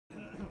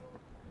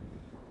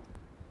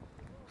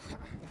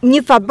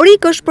Një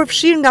fabrikë është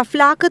përfshirë nga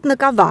flakët në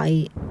Kavajë.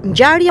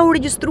 Ngjarja u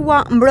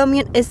regjistrua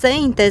mbrëmjen e së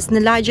njëjtës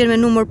në lagjen me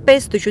numër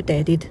 5 të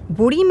qytetit.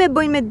 Burime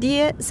bëjnë me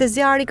dije se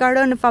zjarri ka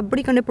rënë në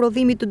fabrikën e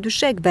prodhimit të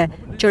dyshekëve,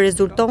 që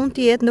rezulton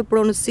të jetë në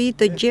pronësi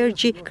të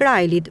Gjergji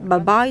Krajlit,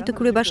 babai të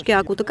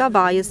kryebashkiakut të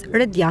Kavajës,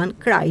 Redian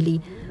Krajli.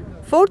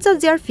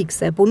 Forcat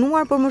zjarfikse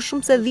punuar për më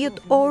shumë se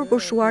 10 orë për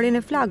shuarjen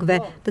e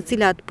flakëve, të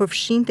cilat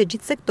përfshin të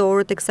gjithë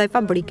sektorët e kësaj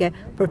fabrike,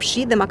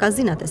 përfshi dhe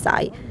magazinat e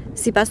saj.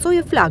 Si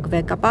pasojë e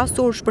flakëve, ka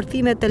pasur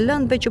shpërthime të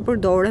lëndëve që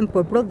përdoren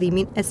për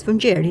prodhimin e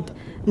sfëngjerit.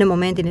 Në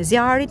momentin e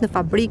zjarrit, në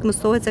fabrikë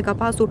mësohet se ka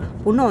pasur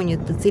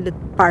punonjët, të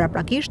cilët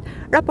paraprakisht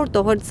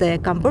raportohet se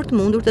kanë bërë të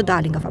mundur të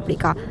dalin nga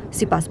fabrika.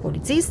 Sipas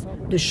policisë,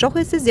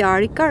 dyshohet se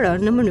zjarri ka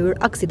rënë në mënyrë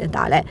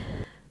aksidentale.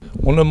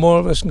 Unë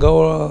morë vesh nga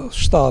ora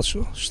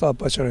 7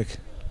 pa qerek.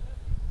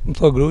 Më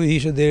thë gruaj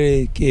ishe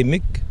deri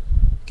kemik,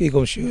 ke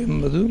komshiu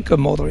më dy, ka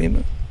motor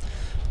ime.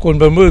 Kur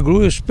më bërë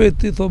gruaj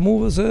shpejt i thë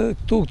muve se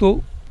këtu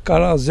ka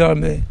ras zjarë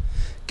me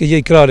ke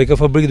gjej krari, ka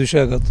fabrikë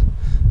dyshekët.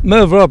 Me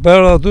vra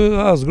pera aty,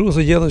 as gru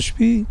se gjedhe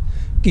shtëpi,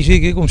 kishe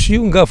i ke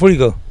komshiu nga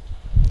Afrika.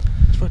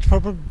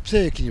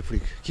 Pse e keni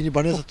frikë? Keni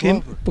banesat të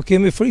afër? Po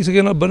kemi frikë se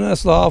kena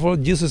banesat të afër,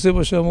 gjithsesi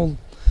për shembull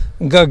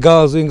nga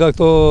gazi, nga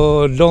këto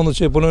lëndë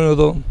që punojnë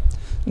ato,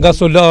 nga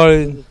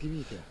solari.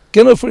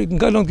 Kena frikë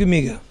nga lëndë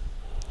kimike.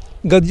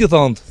 Nga të gjithë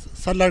anët.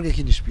 Sa larg e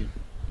keni shtëpinë?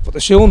 Po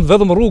të unë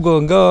vetëm rrugë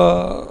nga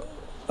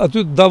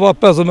aty dava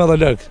 50 metra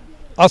larg.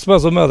 As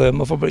 50 metra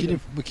më fabrikë.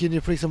 Keni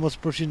frikë se mos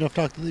përfshin në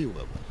flakët dhe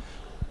juve?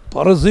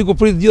 Pa rreziku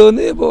prit gjithë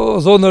ne, po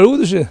zonë e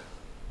rrugësh.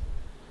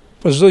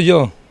 Për çdo gjë.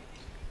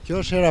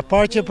 Kjo është hera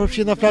parë që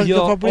përfshin në flakët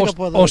dhe fabrika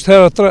po edhe? Është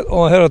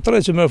hera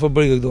tretë që merr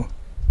fabrika këtu.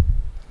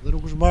 Dhe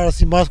nuk është marrë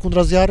si masë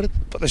kundra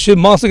zjarrit? Po të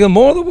masë kanë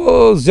marrë, po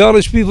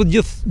zjarri shpifët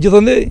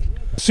gjithandej.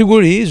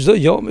 Siguri, çdo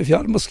gjë, me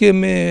fjalë, mos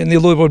kemi një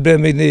lloj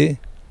problemi ne.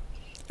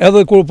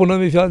 Edhe kur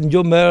punojmë me fjalë,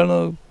 ngjo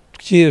merrën,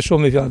 që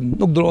shumë me fjalë,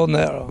 nuk durohet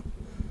në herë.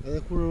 Edhe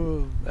kur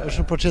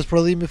është në proces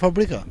prodhimi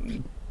fabrika?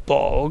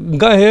 Po,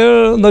 nga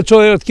herë në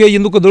çojë të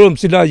keqë nuk e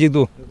durojmë si lagje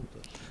këtu.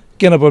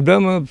 Kena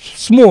probleme,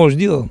 smosh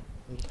gjithë.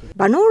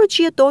 Banorët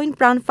që jetojnë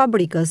pranë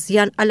fabrikës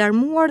janë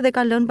alarmuar dhe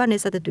kanë lënë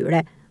banesat e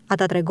tyre.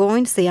 Ata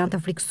tregojnë se janë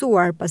të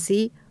friksuar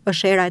pasi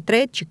është hera e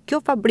tretë që kjo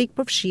fabrikë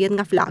përfshihet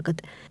nga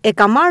flakët. E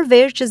ka marrë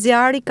vesh që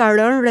zjarri ka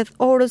rënë rreth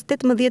orës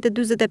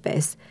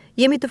 18:45.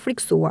 Jemi të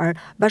friksuar.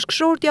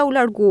 Bashkëshortja u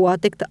largua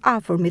tek të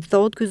afërmit,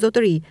 thot ky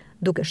zotëri,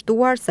 duke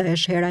shtuar se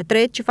është hera e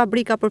tretë që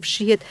fabrika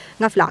përfshihet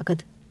nga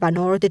flakët.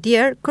 Banorët e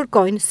tjerë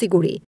kërkojnë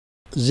siguri.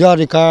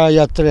 Zjarri ka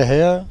ja 3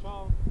 herë,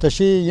 tash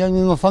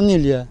jemi me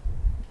familje.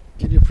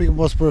 Keni frikë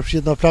mos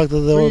përfshihet nga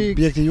flakët dhe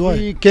objekti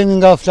juaj?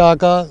 Kemi nga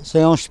flaka, se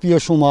janë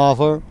shtëpi shumë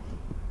afër.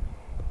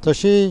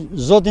 Tash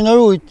Zoti na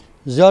rujt,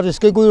 zjarri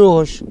s'ke ku i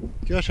ruhesh.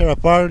 Kjo është hera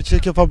parë që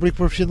kjo fabrikë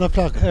përfshihet në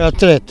flakë. Hera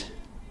tretë.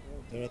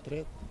 Hera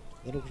tretë?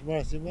 Dhe nuk është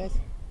marrë si mas?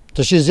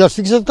 Tash zjarr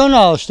fikset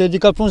kanë,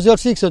 shteti ka punë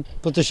zjarr fikset,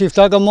 po tash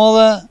flaka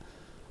madhe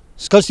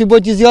s'ka si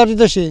bëj ti zjarri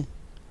tash.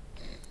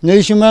 Ne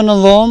ishim në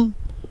dhomë,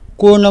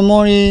 kur na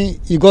mori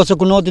i goca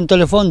kunotin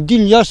telefon,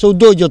 dil jashtë se u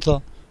dogjo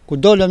tha. Kur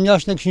dolëm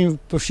jashtë ne kishim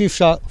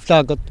përfshih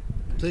flakët.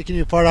 Pse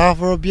keni fare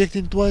afër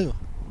objektin tuaj?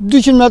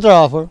 200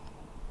 metra afër.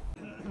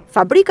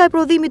 Fabrika e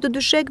prodhimit të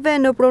dyshekëve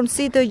në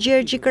pronësi të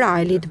Gjergji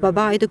Krajlit,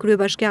 babai të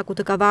kryebashkiakut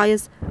të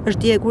Kavajës,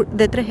 është djegur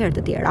dhe 3 herë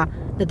të tjera.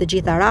 Në të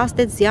gjitha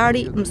rastet,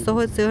 zjarri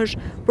mësohet se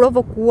është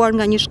provokuar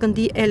nga një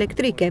shkëndi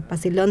elektrike,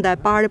 pasi lënda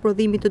e parë e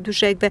prodhimit të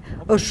dyshekëve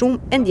është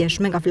shumë e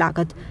ndjeshme nga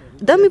flakët.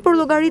 Dëmi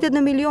përllogaritet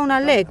në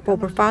miliona lek, po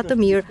për fat të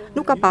mirë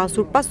nuk ka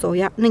pasur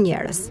pasoja në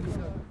njerëz.